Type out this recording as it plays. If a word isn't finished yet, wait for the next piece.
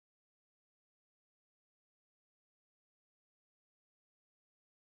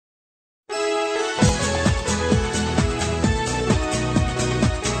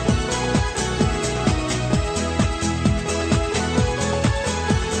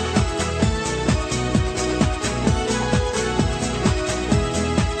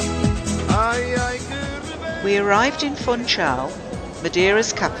We arrived in Funchal,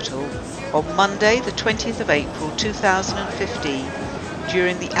 Madeira's capital, on Monday the 20th of April 2015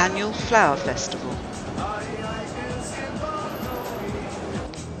 during the annual Flower Festival.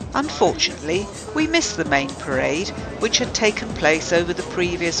 Unfortunately, we missed the main parade, which had taken place over the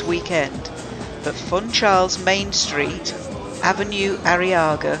previous weekend, but Funchal's main street, Avenue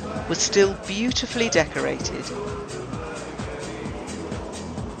Arriaga, was still beautifully decorated.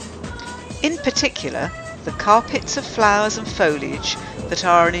 In particular, the carpets of flowers and foliage that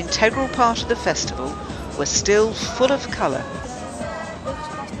are an integral part of the festival were still full of colour.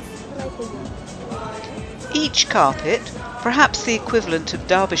 Each carpet, perhaps the equivalent of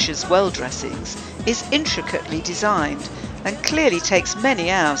Derbyshire's well dressings, is intricately designed and clearly takes many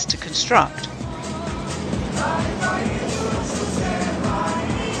hours to construct.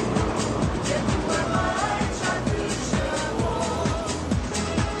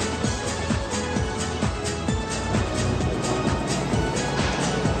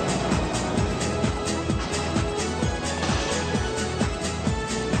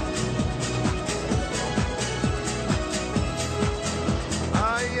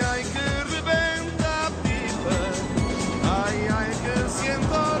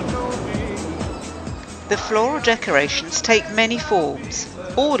 The floral decorations take many forms,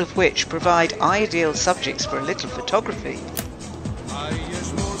 all of which provide ideal subjects for a little photography.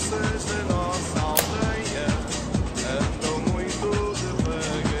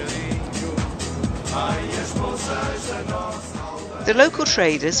 The local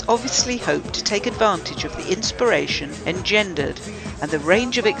traders obviously hope to take advantage of the inspiration engendered, and the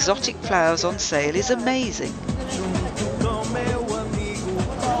range of exotic flowers on sale is amazing.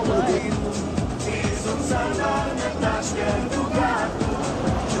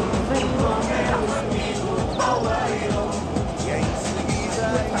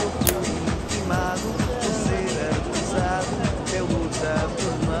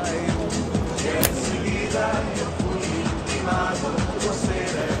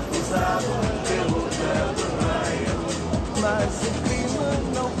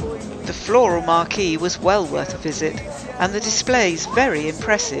 The floral marquee was well worth a visit, and the displays very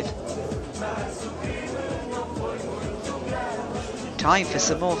impressive. Time for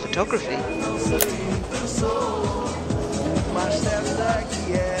some more photography.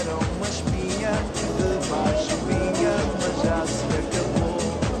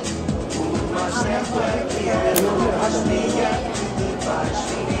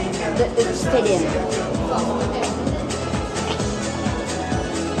 The stadium.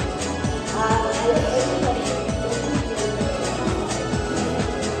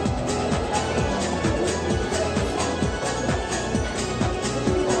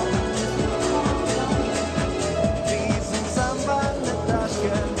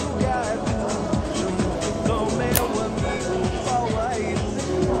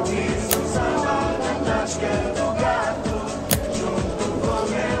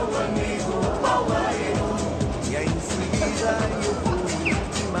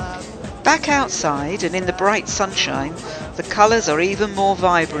 Back outside and in the bright sunshine, the colours are even more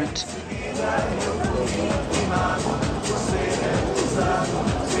vibrant.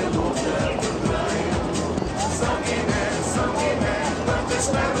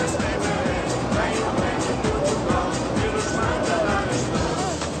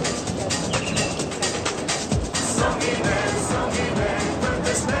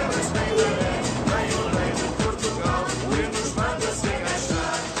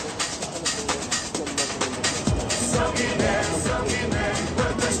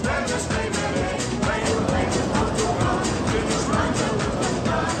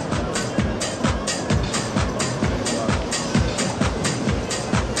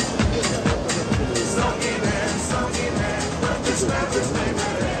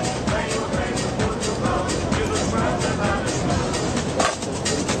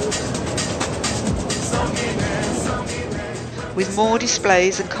 With more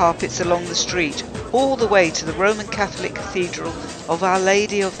displays and carpets along the street, all the way to the Roman Catholic Cathedral of Our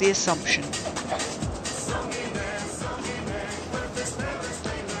Lady of the Assumption.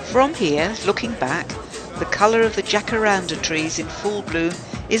 From here, looking back, the colour of the jacaranda trees in full bloom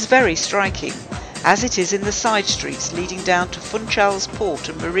is very striking, as it is in the side streets leading down to Funchal's port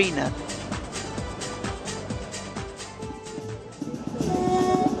and marina.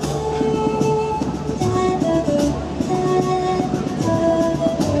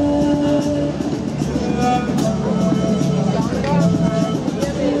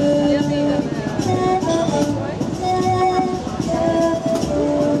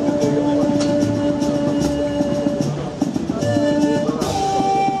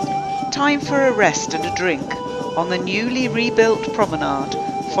 Time for a rest and a drink, on the newly rebuilt promenade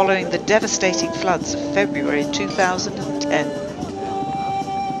following the devastating floods of February 2010.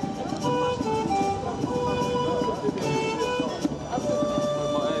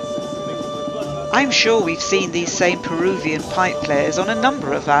 I'm sure we've seen these same Peruvian pipe players on a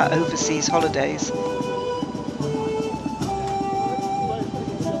number of our overseas holidays.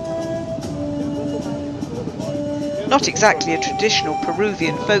 Not exactly a traditional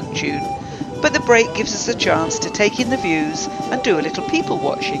Peruvian folk tune, but the break gives us a chance to take in the views and do a little people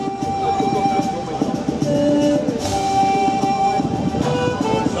watching.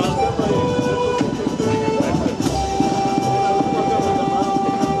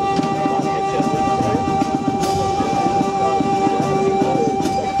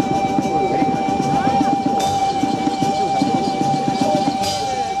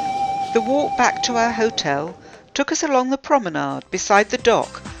 The walk back to our hotel took us along the promenade beside the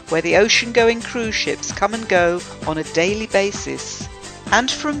dock where the ocean-going cruise ships come and go on a daily basis, and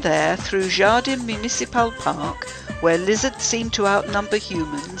from there through Jardim Municipal Park, where lizards seem to outnumber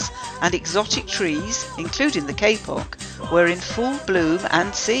humans and exotic trees, including the kapok, were in full bloom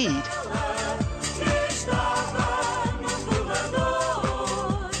and seed.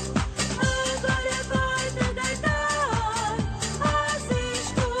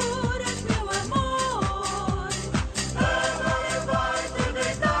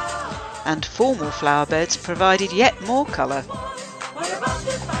 And formal flower beds provided yet more colour.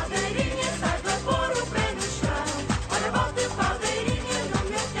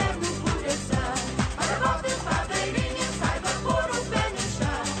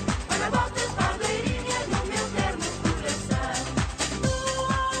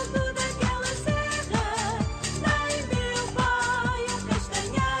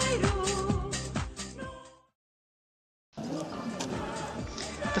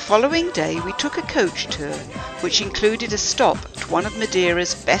 The following day we took a coach tour, which included a stop at one of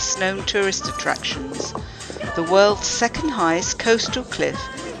Madeira's best-known tourist attractions, the world's second highest coastal cliff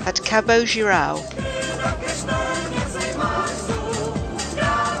at Cabo Girau.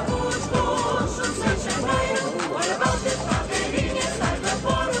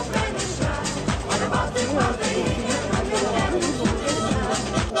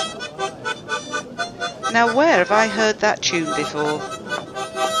 Now where have I heard that tune before?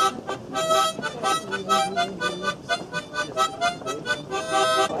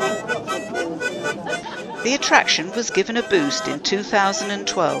 The attraction was given a boost in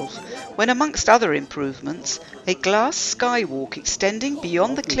 2012 when, amongst other improvements, a glass skywalk extending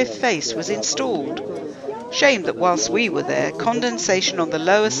beyond the cliff face was installed. Shame that whilst we were there, condensation on the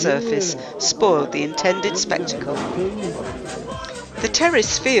lower surface spoiled the intended spectacle. The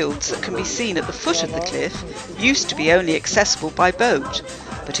terrace fields that can be seen at the foot of the cliff used to be only accessible by boat,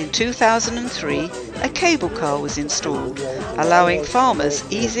 but in 2003 a cable car was installed, allowing farmers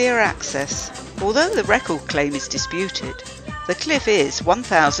easier access. Although the record claim is disputed, the cliff is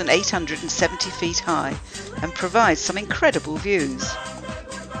 1,870 feet high and provides some incredible views.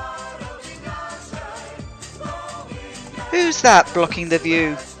 Who's that blocking the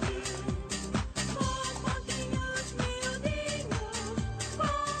view?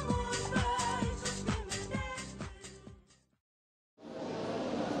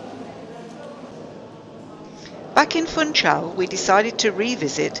 Back in Funchal, we decided to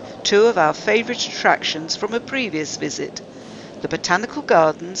revisit two of our favourite attractions from a previous visit, the Botanical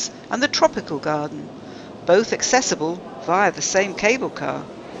Gardens and the Tropical Garden, both accessible via the same cable car.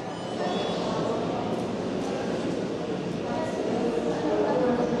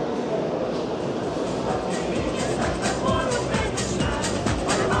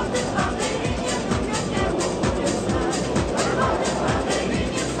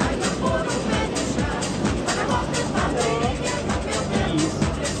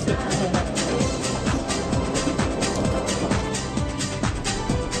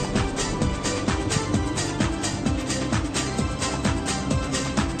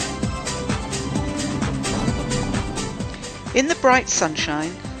 In the bright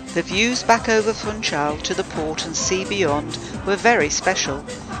sunshine, the views back over Funchal to the port and sea beyond were very special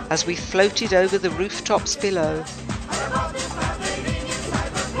as we floated over the rooftops below.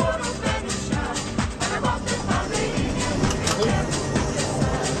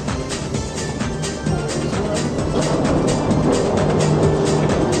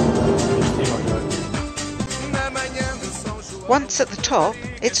 Once at the top,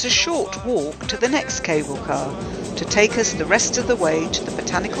 it's a short walk to the next cable car to take us the rest of the way to the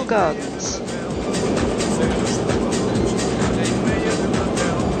Botanical Gardens.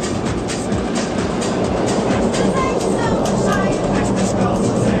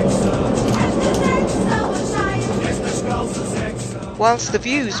 Whilst the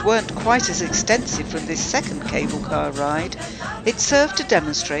views weren't quite as extensive from this second cable car ride, it served to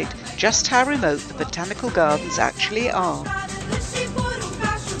demonstrate just how remote the botanical gardens actually are.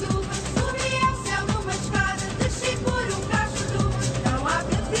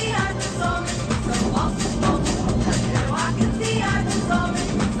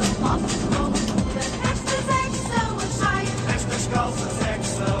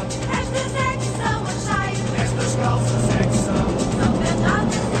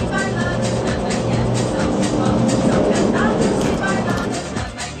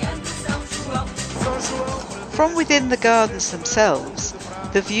 From within the gardens themselves,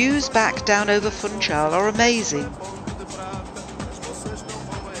 the views back down over Funchal are amazing.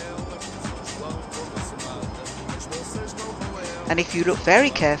 And if you look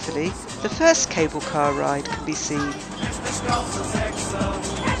very carefully, the first cable car ride can be seen.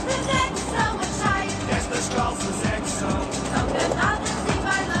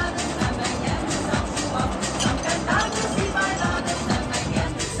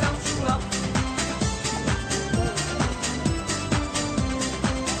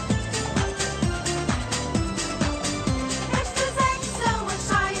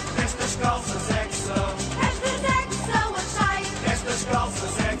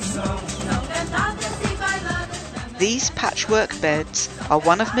 These patchwork beds are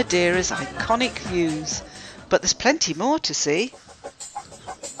one of Madeira's iconic views, but there's plenty more to see.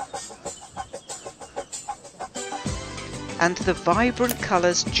 And the vibrant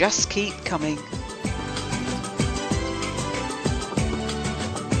colours just keep coming.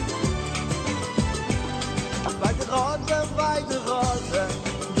 Vai de roda,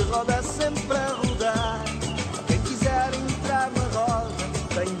 de roda sempre a rodar. Quem quiser entrar na roda,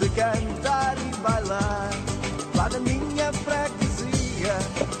 tem de cantar e bailar. Lá na minha freguesia,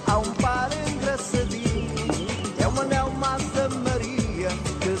 há par engraçadinho. É o Manel Massa Maria,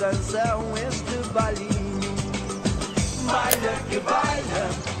 que dançam este bailinho. Baila que baila,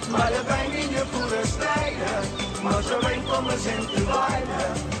 baila bem minha forasteira. Mostra bem como a gente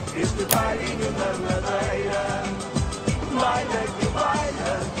baila, este bailinho da Madeira. Baila que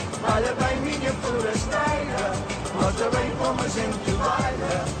baila, baila bem minha forasteira. Mostra bem como a gente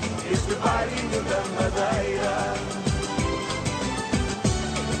baila, este bailinho da Madeira.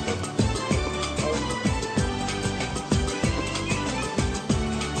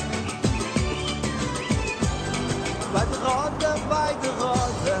 Vai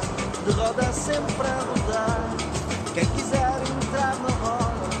de roda sempre a rodar. Quem quiser entrar na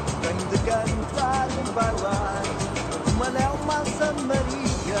roda, tem de cantar e bailar. O Manel Massa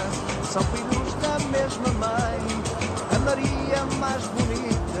Maria, são filhos da mesma mãe. A Maria mais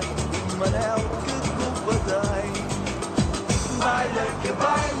bonita, o Manel que culpa tem. Baila que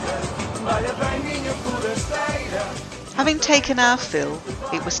baila, baila bem minha forasteira. Having taken our fill,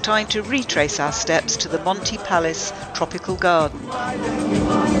 it was time to retrace our steps to the Monte Palace Tropical Garden.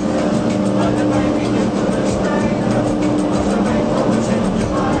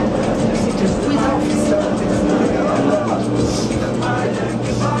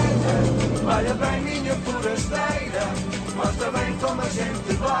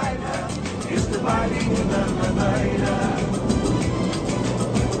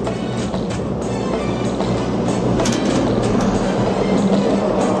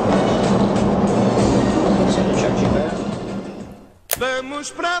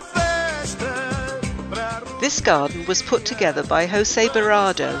 This garden was put together by José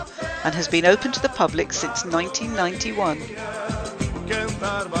Berardo and has been open to the public since 1991.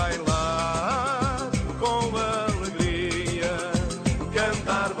 Cantar, bailar com alegria.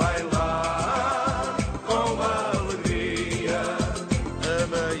 Cantar, bailar com alegria. A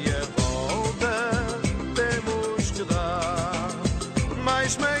meia volta temos que dar,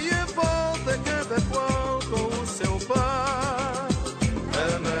 mais meia volta cada qual com o seu par.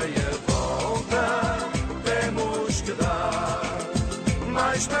 A meia volta temos que dar,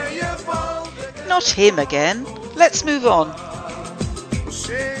 mais meia volta. Not him again. Let's move on.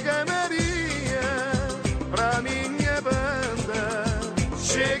 Chega Maria pra minha banda.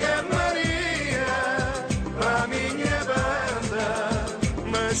 Chega Maria pra minha banda.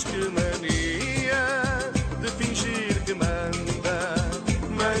 Mas que mania de fingir que manda.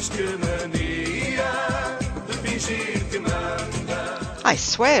 Mas que mania de fingir que manda. I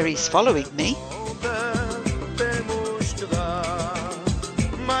swear he's following me. Temos que dar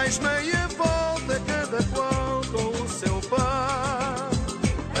mais meia volta cada qual com o seu par.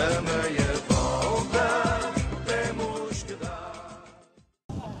 A meia volta temos que dar.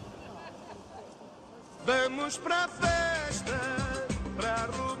 Vamos para a festa, para a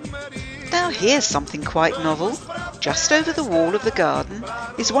Romaria. Now here's something quite novel. Para a Just over the wall of the garden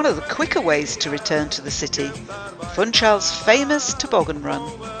is one of the quicker ways to return to the city, Funchal's famous toboggan run.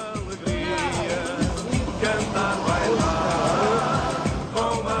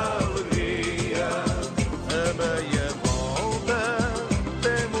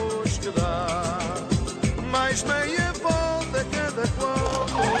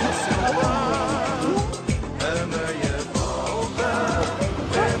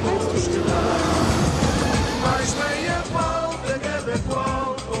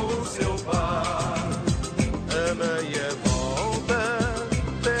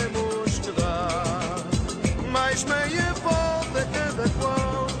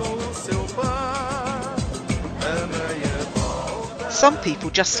 Some people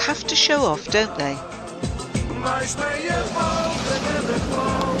just have to show off, don't they?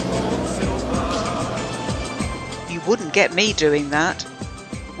 You wouldn't get me doing that.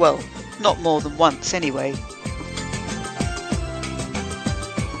 Well, not more than once anyway.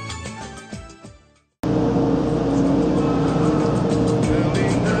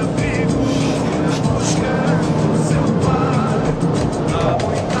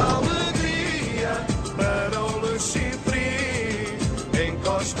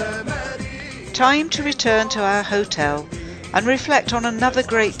 Time to return to our hotel and reflect on another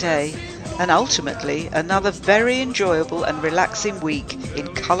great day and ultimately another very enjoyable and relaxing week in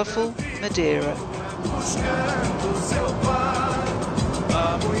colourful Madeira. Buscando seu par,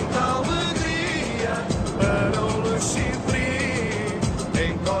 há muita alegria para o Le Chifre.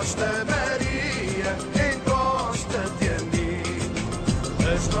 Encosta Maria, encosta-te a mim.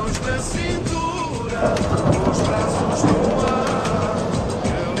 As mãos na cintura, os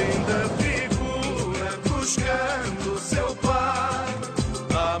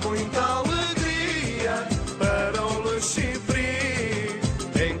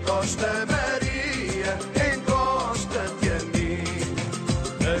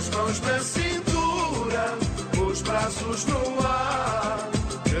braços no ar.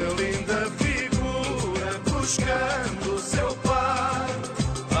 Que linda figura, buscando